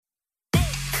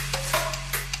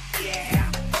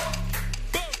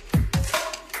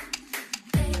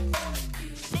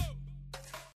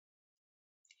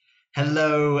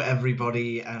Hello,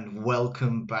 everybody, and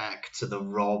welcome back to the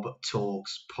Rob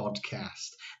Talks podcast.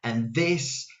 And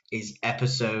this is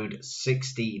episode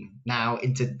 16. Now,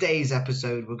 in today's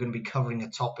episode, we're going to be covering a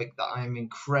topic that I'm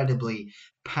incredibly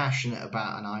passionate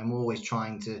about, and I'm always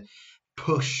trying to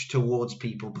push towards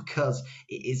people because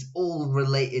it is all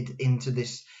related into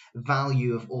this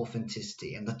value of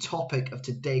authenticity. And the topic of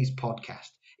today's podcast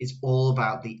is all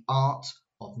about the art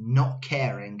of not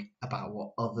caring about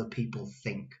what other people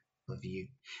think of you.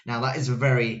 Now, that is a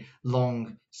very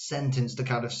long sentence to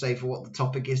kind of say for what the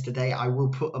topic is today. I will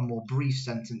put a more brief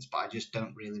sentence, but I just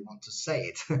don't really want to say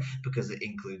it because it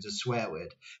includes a swear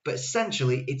word. But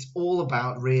essentially, it's all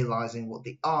about realizing what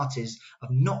the art is of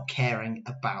not caring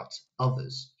about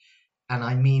others. And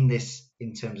I mean this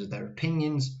in terms of their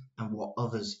opinions and what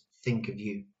others think of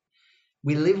you.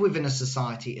 We live within a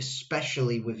society,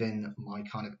 especially within my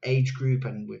kind of age group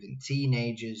and within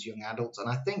teenagers, young adults, and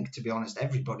I think, to be honest,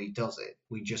 everybody does it.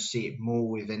 We just see it more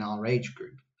within our age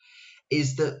group,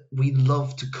 is that we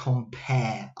love to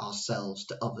compare ourselves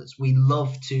to others. We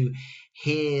love to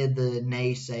hear the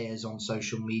naysayers on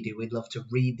social media. We'd love to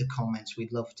read the comments.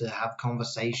 We'd love to have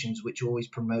conversations which always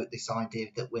promote this idea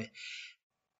that we're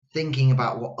thinking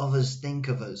about what others think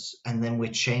of us, and then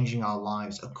we're changing our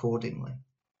lives accordingly.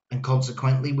 And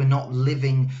consequently, we're not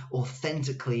living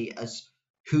authentically as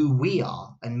who we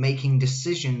are and making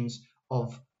decisions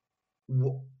of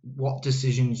what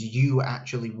decisions you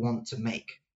actually want to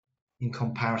make in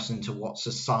comparison to what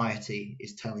society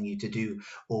is telling you to do,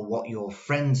 or what your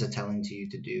friends are telling you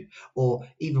to do, or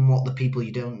even what the people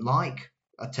you don't like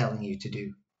are telling you to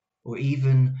do, or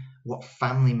even what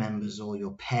family members or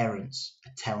your parents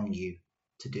are telling you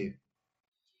to do.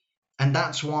 And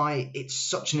that's why it's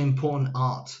such an important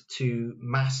art to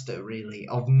master, really,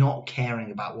 of not caring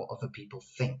about what other people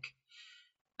think.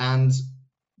 And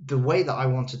the way that I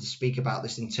wanted to speak about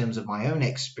this in terms of my own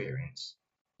experience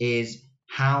is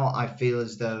how I feel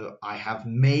as though I have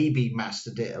maybe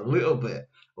mastered it a little bit,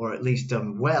 or at least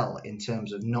done well in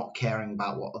terms of not caring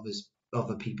about what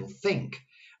other people think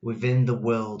within the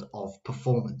world of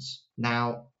performance.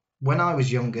 Now, when I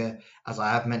was younger, as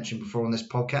I have mentioned before on this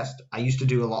podcast, I used to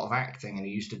do a lot of acting, and I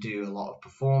used to do a lot of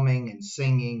performing and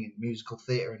singing and musical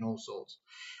theatre and all sorts.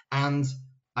 And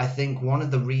I think one of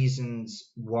the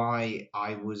reasons why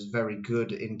I was very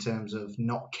good in terms of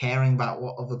not caring about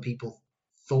what other people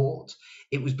thought,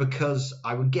 it was because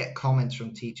I would get comments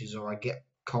from teachers, or I get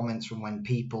comments from when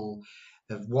people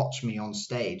have watched me on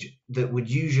stage, that would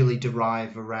usually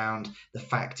derive around the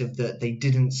fact of that they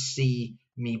didn't see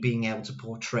me being able to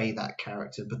portray that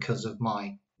character because of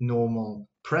my normal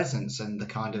presence and the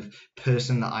kind of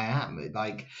person that I am.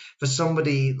 Like, for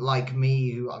somebody like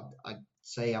me, who I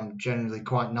say I'm generally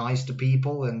quite nice to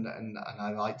people, and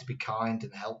I like to be kind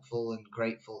and helpful and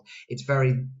grateful, it's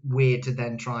very weird to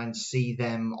then try and see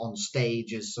them on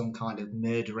stage as some kind of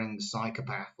murdering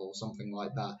psychopath or something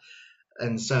like that.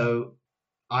 And so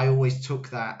I always took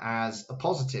that as a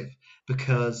positive,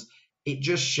 because it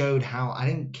just showed how I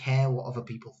didn't care what other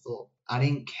people thought. I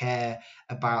didn't care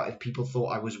about if people thought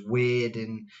I was weird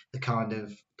in the kind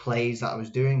of plays that I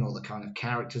was doing, or the kind of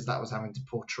characters that I was having to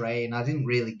portray. And I didn't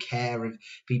really care if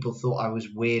people thought I was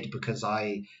weird because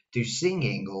I do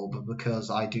singing, or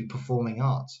because I do performing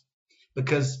arts.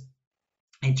 Because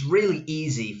it's really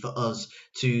easy for us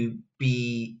to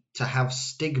have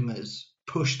stigmas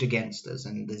pushed against us,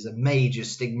 and there's a major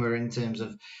stigma in terms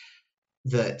of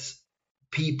that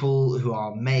people who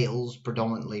are males,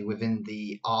 predominantly within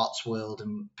the arts world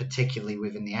and particularly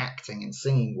within the acting and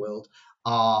singing world,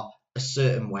 are a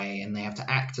certain way, and they have to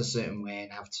act a certain way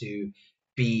and have to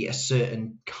be a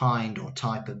certain kind or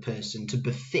type of person to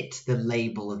befit the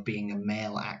label of being a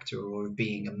male actor or of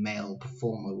being a male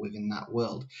performer within that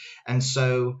world. And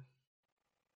so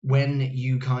when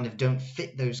you kind of don't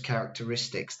fit those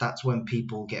characteristics, that's when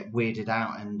people get weirded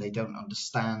out and they don't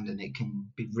understand, and it can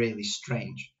be really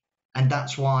strange. And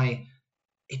that's why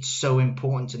it's so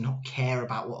important to not care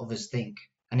about what others think,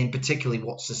 and in particularly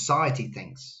what society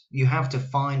thinks. You have to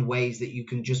find ways that you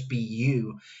can just be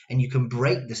you, and you can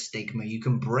break the stigma, you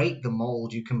can break the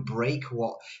mold, you can break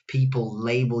what people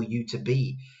label you to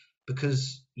be,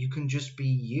 because you can just be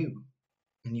you,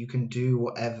 and you can do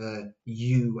whatever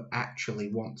you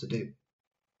actually want to do.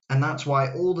 And that's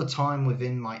why all the time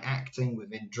within my acting,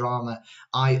 within drama,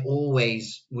 I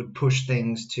always would push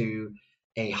things to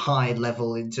a high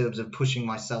level in terms of pushing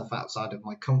myself outside of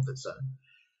my comfort zone.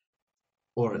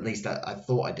 Or at least I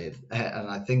thought I did, and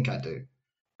I think I do.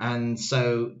 And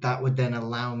so that would then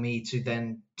allow me to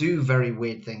then do very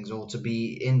weird things, or to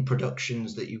be in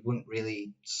productions that you wouldn't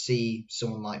really see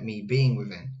someone like me being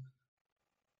within.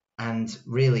 And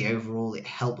really, overall, it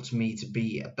helped me to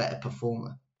be a better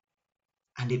performer.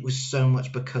 And it was so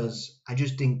much because I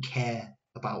just didn't care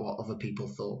about what other people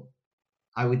thought.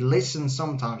 I would listen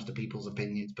sometimes to people's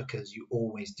opinions because you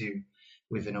always do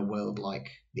within a world like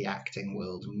the acting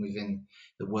world and within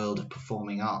the world of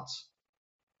performing arts.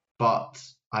 But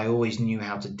I always knew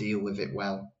how to deal with it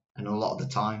well. And a lot of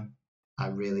the time, I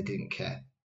really didn't care.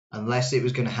 Unless it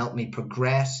was going to help me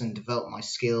progress and develop my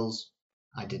skills,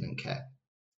 I didn't care.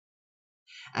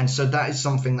 And so that is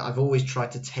something that I've always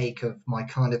tried to take of my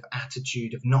kind of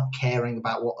attitude of not caring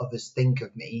about what others think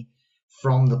of me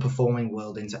from the performing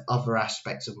world into other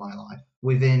aspects of my life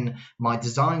within my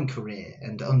design career,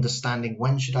 and understanding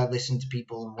when should I listen to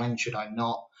people and when should I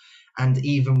not, and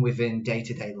even within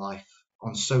day-to-day life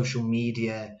on social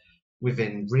media,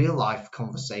 within real life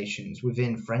conversations,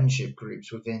 within friendship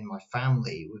groups, within my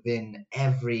family, within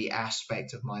every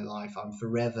aspect of my life. I'm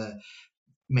forever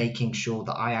making sure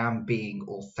that I am being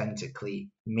authentically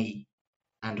me.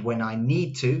 And when I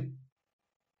need to,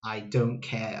 I don't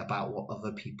care about what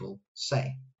other people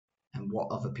say and what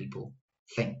other people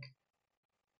think.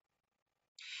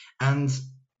 And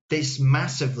this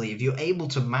massively, if you're able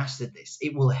to master this,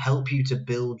 it will help you to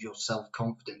build your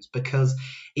self-confidence, because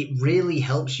it really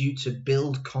helps you to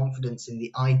build confidence in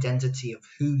the identity of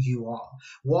who you are.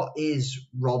 What is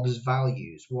Rob's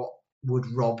values? What would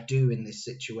Rob do in this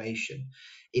situation?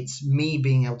 It's me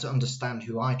being able to understand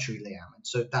who I truly am. And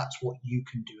so that's what you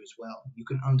can do as well. You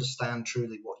can understand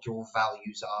truly what your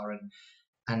values are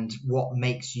and what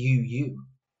makes you you.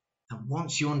 And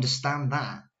once you understand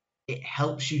that, it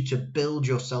helps you to build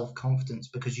your self-confidence,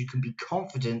 because you can be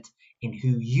confident in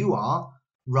who you are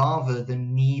rather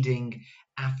than needing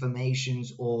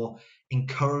affirmations or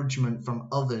encouragement from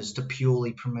others to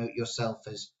purely promote yourself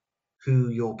as who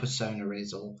your persona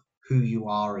is or who you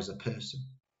are as a person.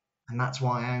 And that's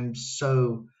why I'm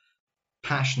so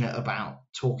passionate about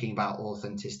talking about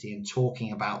authenticity and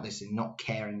talking about this and not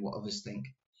caring what others think.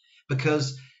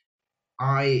 Because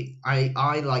I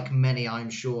like many, I'm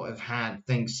sure, have had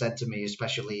things said to me,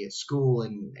 especially at school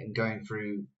and going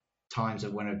through times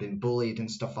of when I've been bullied and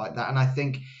stuff like that. And I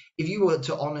think if you were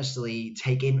to honestly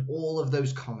take in all of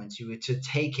those comments, you were to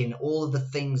take in all of the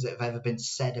things that have ever been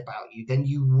said about you, then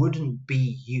you wouldn't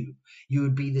be you. You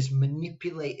would be this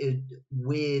manipulated,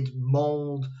 weird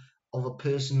mold of a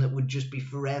person that would just be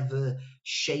forever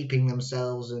shaping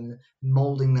themselves and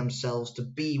molding themselves to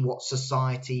be what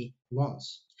society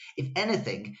wants. If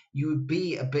anything, you would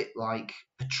be a bit like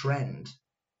a trend.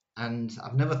 And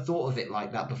I've never thought of it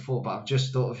like that before, but I've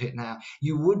just thought of it now.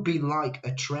 You would be like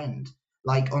a trend.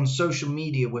 Like on social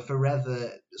media, we're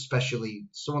forever, especially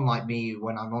someone like me,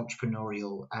 when I'm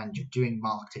entrepreneurial and you're doing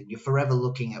marketing, you're forever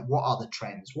looking at what are the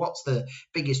trends? What's the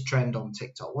biggest trend on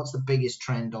TikTok? What's the biggest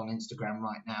trend on Instagram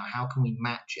right now? How can we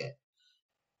match it?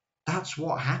 That's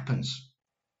what happens.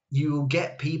 You will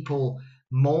get people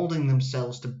molding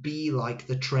themselves to be like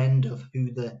the trend of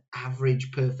who the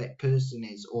average perfect person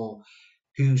is, or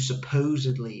who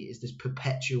supposedly is this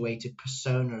perpetuated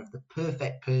persona of the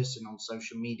perfect person on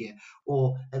social media,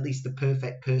 or at least the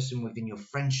perfect person within your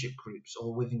friendship groups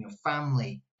or within your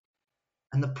family.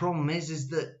 And the problem is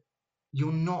that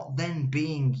you're not then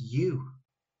being you.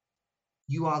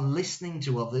 You are listening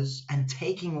to others and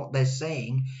taking what they're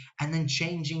saying and then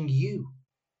changing you.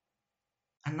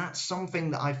 And that's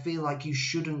something that I feel like you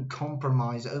shouldn't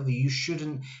compromise over. You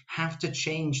shouldn't have to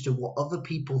change to what other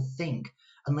people think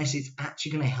unless it's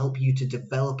actually going to help you to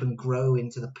develop and grow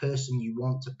into the person you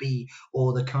want to be,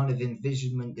 or the kind of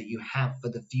envisionment that you have for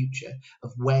the future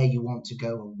of where you want to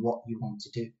go and what you want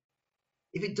to do.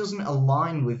 If it doesn't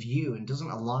align with you and doesn't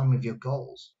align with your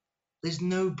goals, there's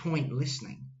no point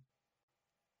listening.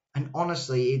 And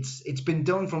honestly, it's been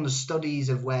done from the studies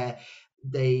of where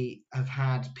they have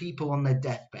had people on their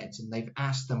deathbeds and they've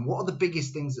asked them what are the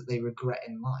biggest things that they regret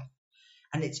in life.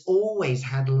 And it's always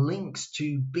had links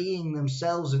to being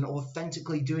themselves and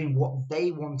authentically doing what they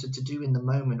wanted to do in the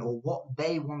moment, or what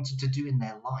they wanted to do in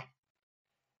their life.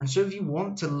 And so if you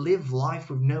want to live life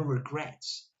with no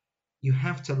regrets, you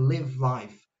have to live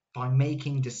life by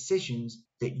making decisions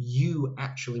that you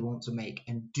actually want to make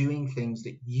and doing things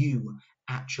that you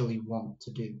actually want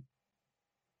to do.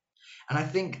 And I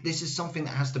think this is something that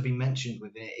has to be mentioned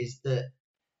with it, is that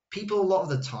people a lot of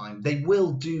the time, they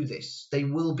will do this. They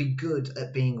will be good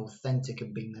at being authentic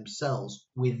and being themselves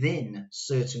within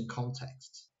certain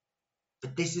contexts.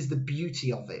 But this is the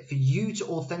beauty of it. For you to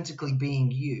authentically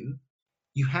being you,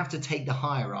 you have to take the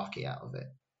hierarchy out of it.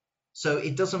 So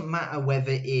it doesn't matter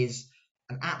whether it is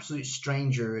an absolute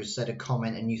stranger has said a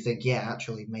comment and you think, yeah,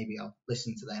 actually, maybe I'll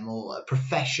listen to them, or a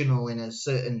professional in a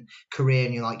certain career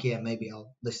and you're like, yeah, maybe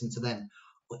I'll listen to them.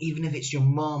 or even if it's your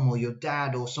mom or your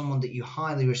dad or someone that you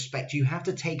highly respect, you have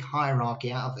to take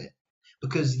hierarchy out of it.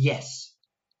 Because yes,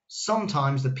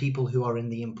 sometimes the people who are in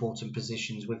the important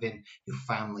positions within your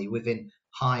family, within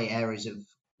high areas of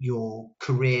your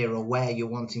career or where you're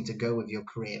wanting to go with your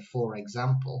career, for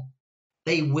example,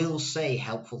 they will say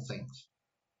helpful things.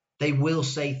 They will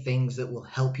say things that will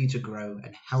help you to grow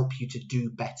and help you to do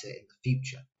better in the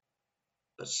future.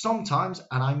 But sometimes,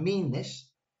 and I mean this,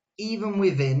 even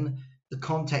within the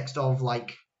context of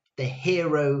like the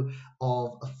hero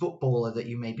of a footballer that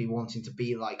you may be wanting to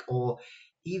be like, or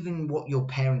even what your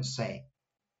parents say,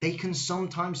 they can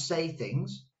sometimes say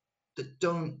things that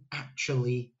don't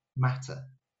actually matter.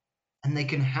 And they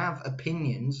can have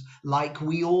opinions like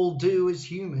we all do as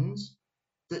humans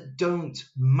that don't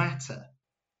matter.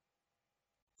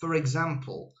 For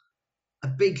example, a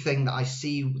big thing that I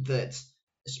see that,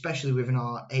 especially within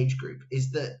our age group,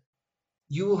 is that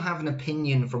you will have an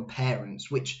opinion from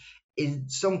parents, which in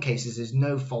some cases is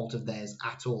no fault of theirs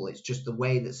at all. It's just the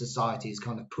way that society has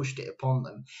kind of pushed it upon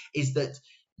them, is that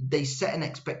they set an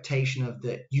expectation of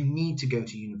that you need to go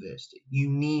to university, you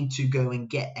need to go and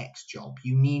get X job,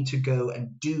 you need to go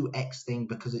and do X thing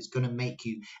because it's going to make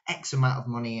you X amount of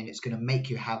money and it's going to make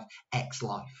you have X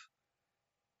life.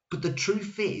 But the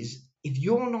truth is, if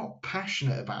you're not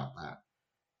passionate about that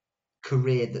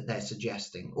career that they're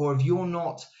suggesting, or if you're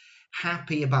not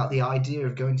happy about the idea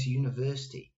of going to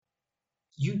university,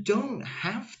 you don't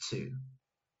have to.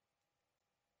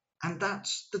 And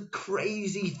that's the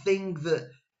crazy thing that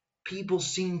people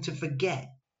seem to forget.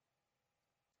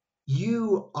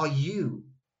 You are you.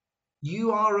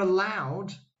 You are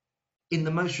allowed, in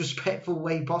the most respectful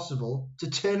way possible, to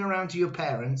turn around to your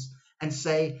parents and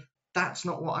say, that's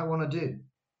not what I want to do.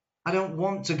 I don't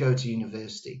want to go to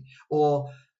university,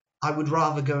 or I would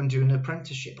rather go and do an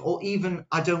apprenticeship, or even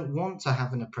I don't want to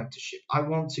have an apprenticeship. I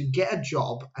want to get a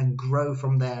job and grow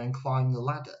from there and climb the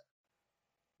ladder.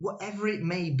 Whatever it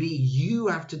may be, you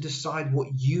have to decide what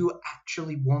you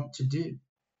actually want to do.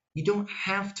 You don't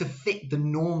have to fit the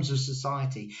norms of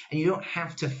society, and you don't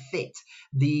have to fit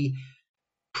the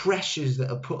pressures that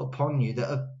are put upon you,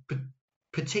 that are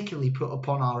particularly put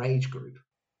upon our age group.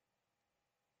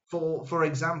 For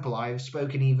example, I've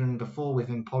spoken even before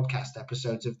within podcast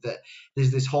episodes of that there's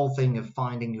this whole thing of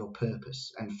finding your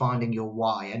purpose and finding your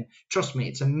why. And trust me,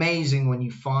 it's amazing when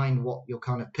you find what your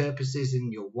kind of purpose is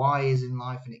and your why is in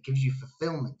life, and it gives you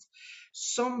fulfillment.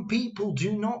 Some people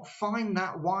do not find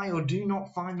that why or do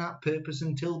not find that purpose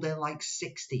until they're like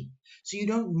 60. So you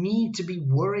don't need to be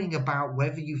worrying about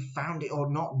whether you found it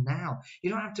or not now.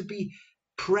 You don't have to be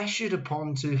pressured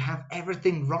upon to have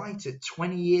everything right at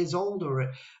 20 years old or at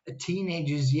a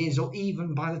teenager's years, or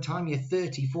even by the time you're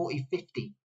 30, 40,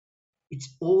 50.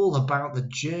 It's all about the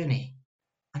journey.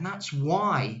 And that's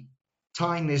why,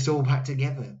 tying this all back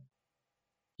together,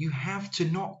 you have to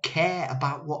not care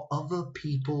about what other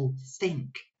people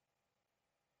think.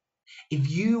 If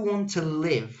you want to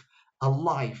live a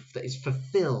life that is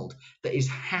fulfilled, that is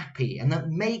happy, and that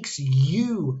makes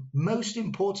you, most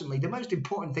importantly, the most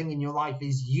important thing in your life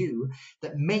is you,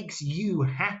 that makes you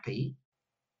happy,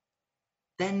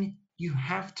 then you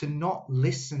have to not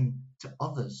listen to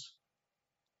others.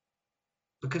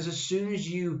 Because as soon as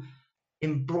you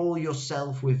embroil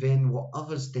yourself within what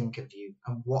others think of you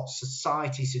and what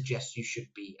society suggests you should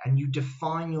be, and you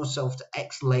define yourself to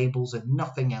X labels and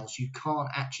nothing else, you can't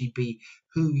actually be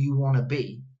who you want to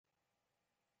be,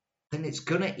 then it's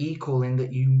going to equal in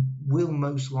that you will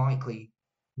most likely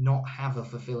not have a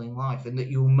fulfilling life, and that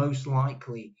you'll most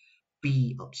likely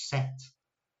be upset.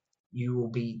 You will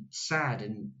be sad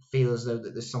and feel as though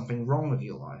that there's something wrong with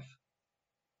your life.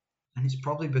 And it's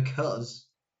probably because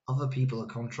other people are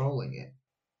controlling it.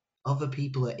 Other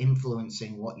people are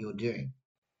influencing what you're doing.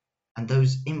 And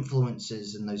those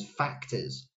influences and those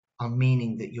factors are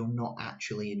meaning that you're not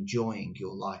actually enjoying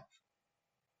your life.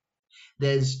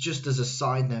 There's, just as a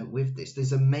side note with this,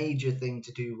 there's a major thing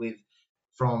to do with,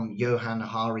 from Johann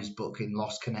Hari's book in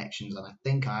Lost Connections, and I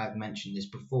think I have mentioned this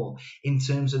before, in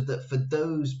terms of that for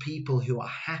those people who are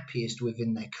happiest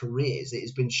within their careers, it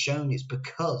has been shown it's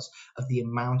because of the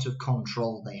amount of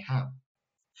control they have.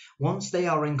 Once they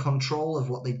are in control of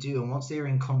what they do, and once they are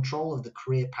in control of the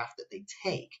career path that they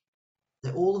take,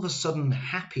 they're all of a sudden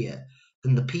happier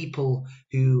than the people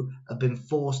who have been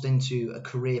forced into a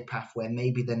career path where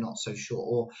maybe they're not so sure,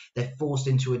 or they're forced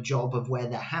into a job of where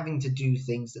they're having to do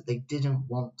things that they didn't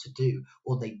want to do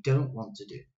or they don't want to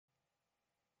do.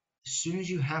 As soon as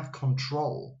you have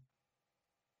control,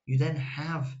 you then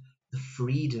have the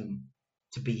freedom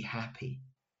to be happy.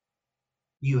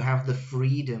 You have the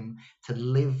freedom to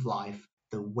live life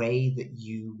the way that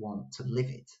you want to live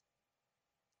it.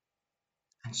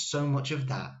 And so much of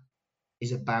that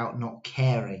is about not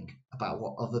caring about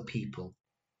what other people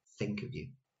think of you.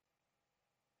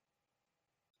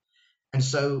 And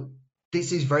so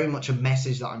this is very much a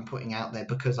message that I'm putting out there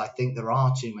because I think there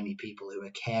are too many people who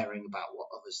are caring about what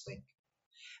others think.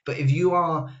 But if you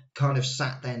are kind of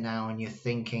sat there now and you're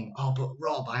thinking, oh, but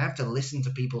Rob, I have to listen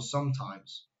to people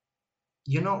sometimes.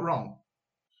 You're not wrong.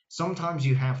 Sometimes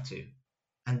you have to.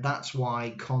 And that's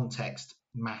why context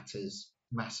matters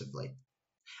massively.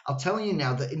 I'll tell you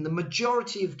now that in the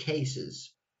majority of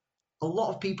cases, a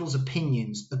lot of people's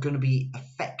opinions are going to be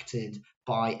affected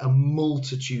by a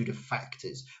multitude of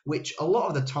factors, which a lot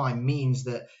of the time means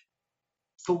that,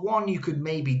 for one, you could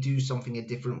maybe do something a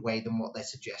different way than what they're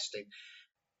suggesting.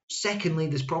 Secondly,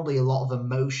 there's probably a lot of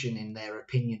emotion in their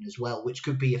opinion as well, which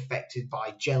could be affected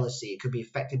by jealousy. It could be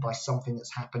affected by something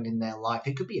that's happened in their life.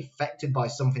 It could be affected by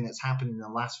something that's happened in the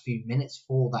last few minutes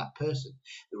for that person.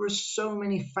 There are so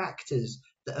many factors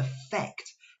that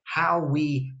affect how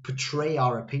we portray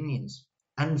our opinions.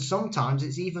 And sometimes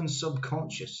it's even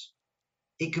subconscious.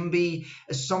 It can be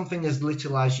something as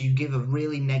little as you give a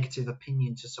really negative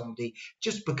opinion to somebody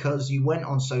just because you went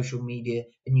on social media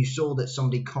and you saw that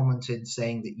somebody commented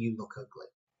saying that you look ugly.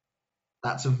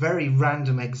 That's a very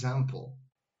random example,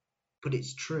 but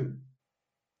it's true.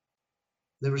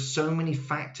 There are so many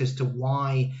factors to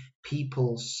why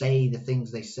people say the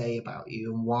things they say about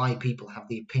you and why people have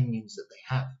the opinions that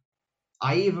they have.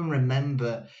 I even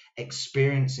remember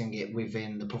experiencing it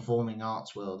within the performing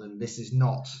arts world, and this is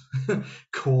not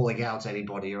calling out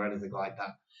anybody or anything like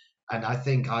that. And I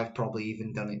think I've probably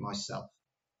even done it myself.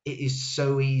 It is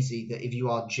so easy that if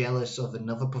you are jealous of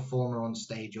another performer on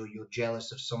stage or you're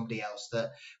jealous of somebody else,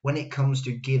 that when it comes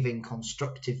to giving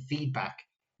constructive feedback,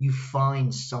 you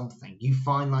find something. You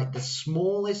find like the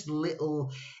smallest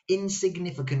little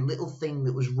insignificant little thing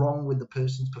that was wrong with the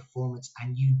person's performance,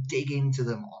 and you dig into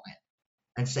them on it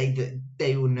and say that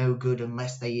they were no good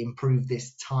unless they improve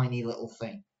this tiny little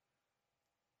thing.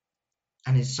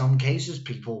 And in some cases,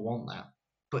 people want that.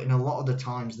 But in a lot of the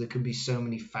times, there can be so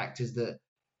many factors that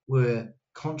were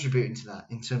contributing to that,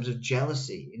 in terms of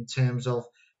jealousy, in terms of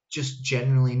just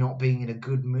generally not being in a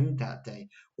good mood that day,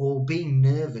 or being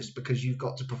nervous because you've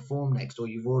got to perform next, or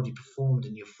you've already performed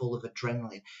and you're full of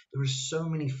adrenaline. There are so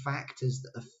many factors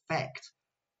that affect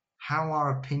how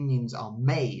our opinions are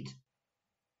made,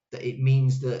 that it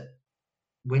means that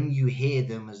when you hear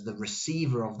them as the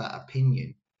receiver of that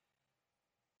opinion,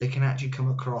 they can actually come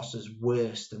across as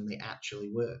worse than they actually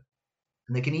were.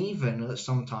 And they can even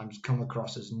sometimes come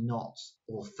across as not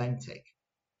authentic.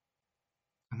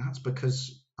 And that's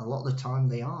because a lot of the time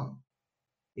they aren't.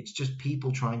 It's just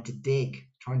people trying to dig,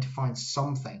 trying to find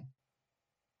something.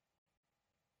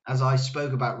 As I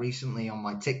spoke about recently on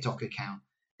my TikTok account,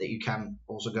 that you can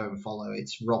also go and follow,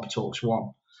 it's Rob Talks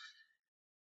One.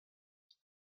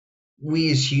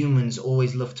 We as humans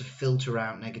always love to filter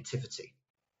out negativity,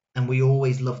 and we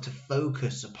always love to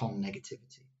focus upon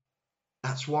negativity.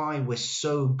 That's why we're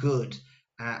so good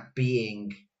at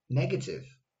being negative.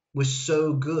 We're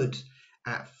so good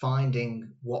at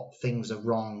finding what things are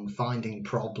wrong, finding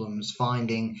problems,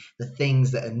 finding the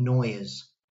things that annoy us.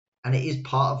 And it is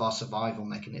part of our survival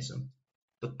mechanism.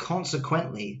 But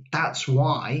consequently, that's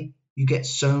why you get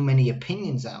so many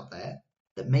opinions out there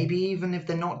that maybe even if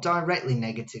they're not directly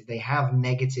negative, they have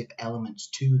negative elements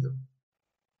to them.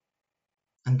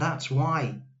 And that's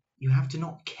why you have to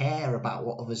not care about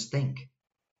what others think.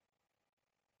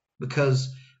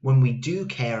 Because when we do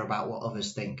care about what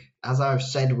others think, as I've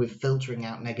said with filtering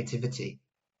out negativity,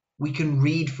 we can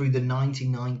read through the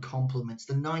 99 compliments,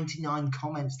 the 99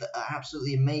 comments that are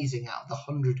absolutely amazing out of the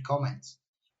 100 comments.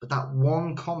 But that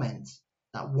one comment,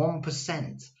 that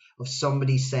 1% of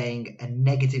somebody saying a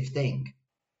negative thing,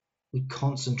 we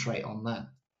concentrate on that.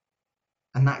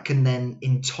 And that can then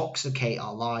intoxicate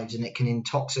our lives, and it can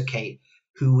intoxicate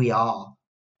who we are.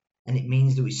 And it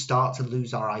means that we start to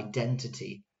lose our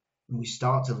identity, and we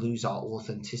start to lose our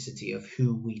authenticity of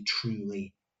who we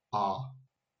truly are,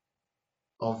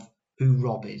 of who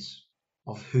Rob is,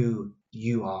 of who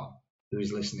you are, who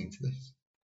is listening to this.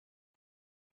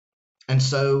 And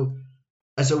so,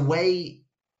 as a way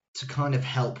to kind of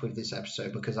help with this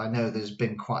episode, because I know there's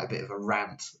been quite a bit of a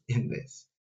rant in this,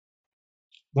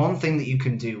 one thing that you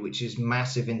can do, which is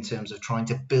massive in terms of trying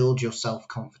to build your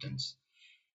self-confidence,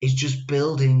 is just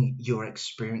building your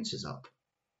experiences up.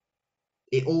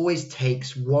 It always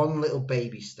takes one little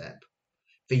baby step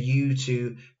for you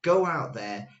to go out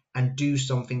there and do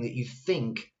something that you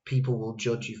think people will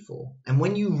judge you for. And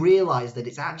when you realize that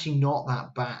it's actually not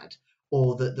that bad,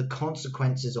 or that the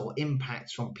consequences or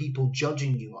impacts from people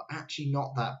judging you are actually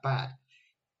not that bad,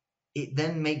 it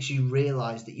then makes you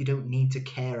realize that you don't need to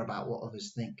care about what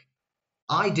others think.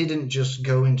 I didn't just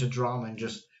go into drama and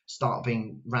just start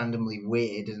being randomly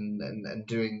weird and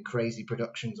doing crazy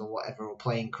productions or whatever, or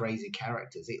playing crazy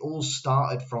characters. It all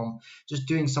started from just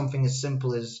doing something as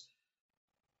simple as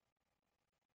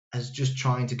just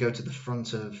trying to go to the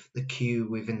front of the queue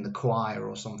within the choir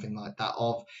or something like that,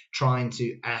 of trying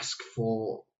to ask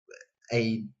for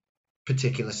a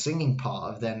particular singing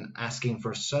part, of then asking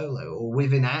for a solo, or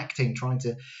within acting trying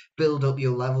to build up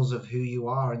your levels of who you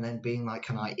are and then being like,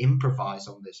 can I improvise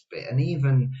on this bit, and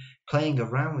even playing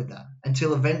around with that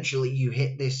until eventually you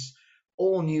hit this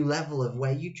all new level of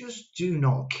where you just do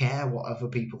not care what other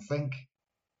people think.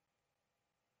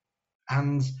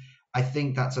 And I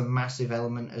think that's a massive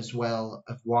element as well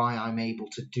of why I'm able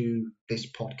to do this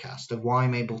podcast, of why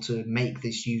I'm able to make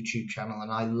this YouTube channel. And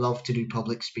I love to do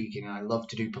public speaking and I love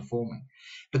to do performing,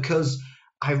 because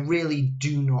I really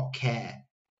do not care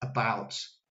about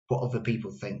what other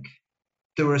people think.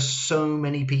 There are so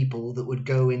many people that would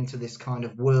go into this kind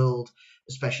of world,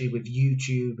 especially with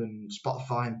YouTube and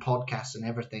Spotify and podcasts and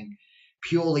everything,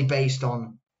 purely based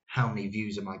on how many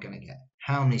views am I going to get?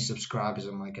 How many subscribers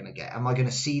am I going to get? Am I going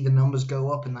to see the numbers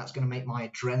go up and that's going to make my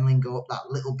adrenaline go up that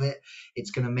little bit?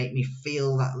 It's going to make me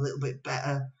feel that little bit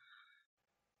better.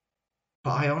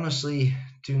 But I honestly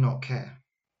do not care.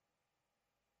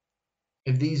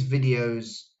 If these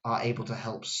videos are able to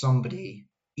help somebody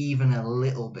even a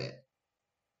little bit,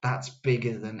 that's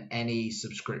bigger than any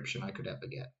subscription I could ever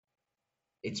get.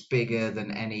 It's bigger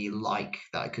than any like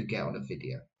that I could get on a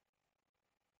video.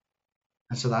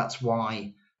 And so that's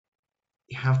why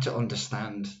you have to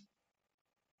understand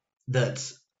that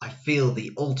I feel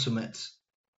the ultimate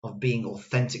of being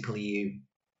authentically you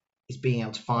is being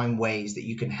able to find ways that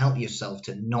you can help yourself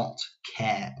to not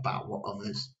care about what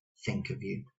others think of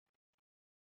you.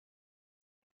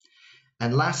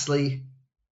 And lastly,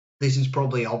 this is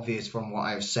probably obvious from what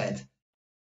I've said,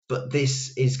 but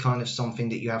this is kind of something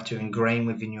that you have to ingrain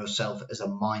within yourself as a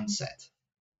mindset.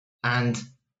 And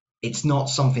it's not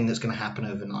something that's going to happen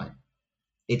overnight.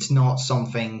 It's not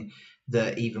something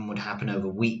that even would happen over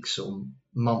weeks or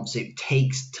months. It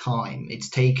takes time. It's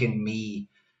taken me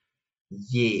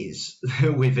years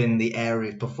within the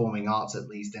area of performing arts, at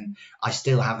least, and I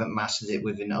still haven't mastered it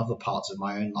within other parts of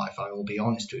my own life. I will be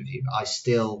honest with you. I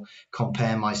still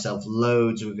compare myself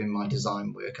loads within my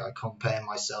design work. I compare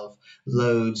myself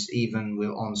loads even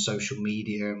on social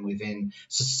media and within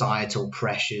societal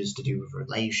pressures to do with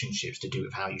relationships, to do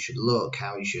with how you should look,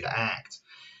 how you should act.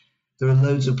 There are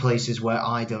loads of places where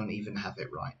I don't even have it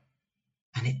right,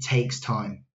 and it takes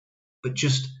time. But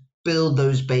just build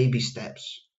those baby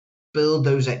steps, build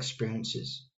those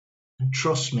experiences, and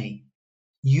trust me,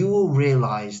 you will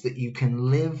realize that you can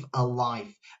live a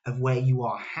life of where you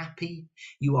are happy,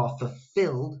 you are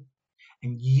fulfilled,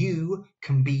 and you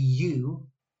can be you,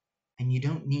 and you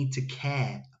don't need to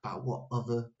care about what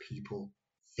other people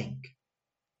think.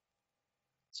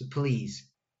 So please,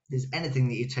 if there's anything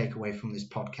that you take away from this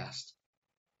podcast,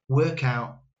 work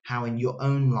out how in your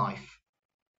own life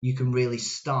you can really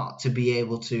start to be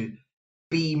able to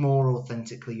be more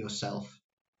authentically yourself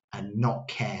and not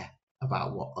care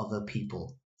about what other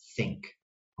people think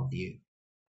of you.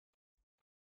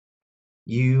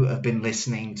 You have been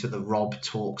listening to the Rob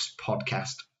Talks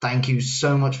podcast. Thank you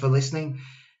so much for listening,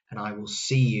 and I will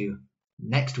see you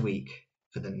next week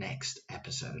for the next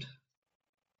episode.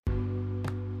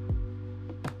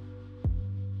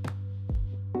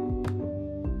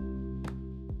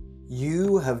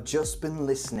 You have just been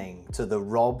listening to the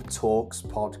Rob Talks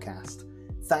podcast.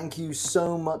 Thank you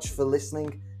so much for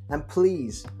listening, and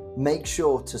please make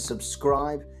sure to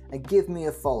subscribe and give me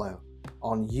a follow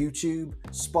on YouTube,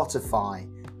 Spotify,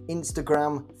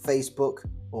 Instagram, Facebook,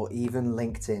 or even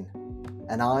LinkedIn.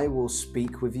 And I will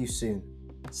speak with you soon.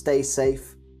 Stay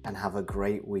safe and have a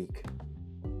great week.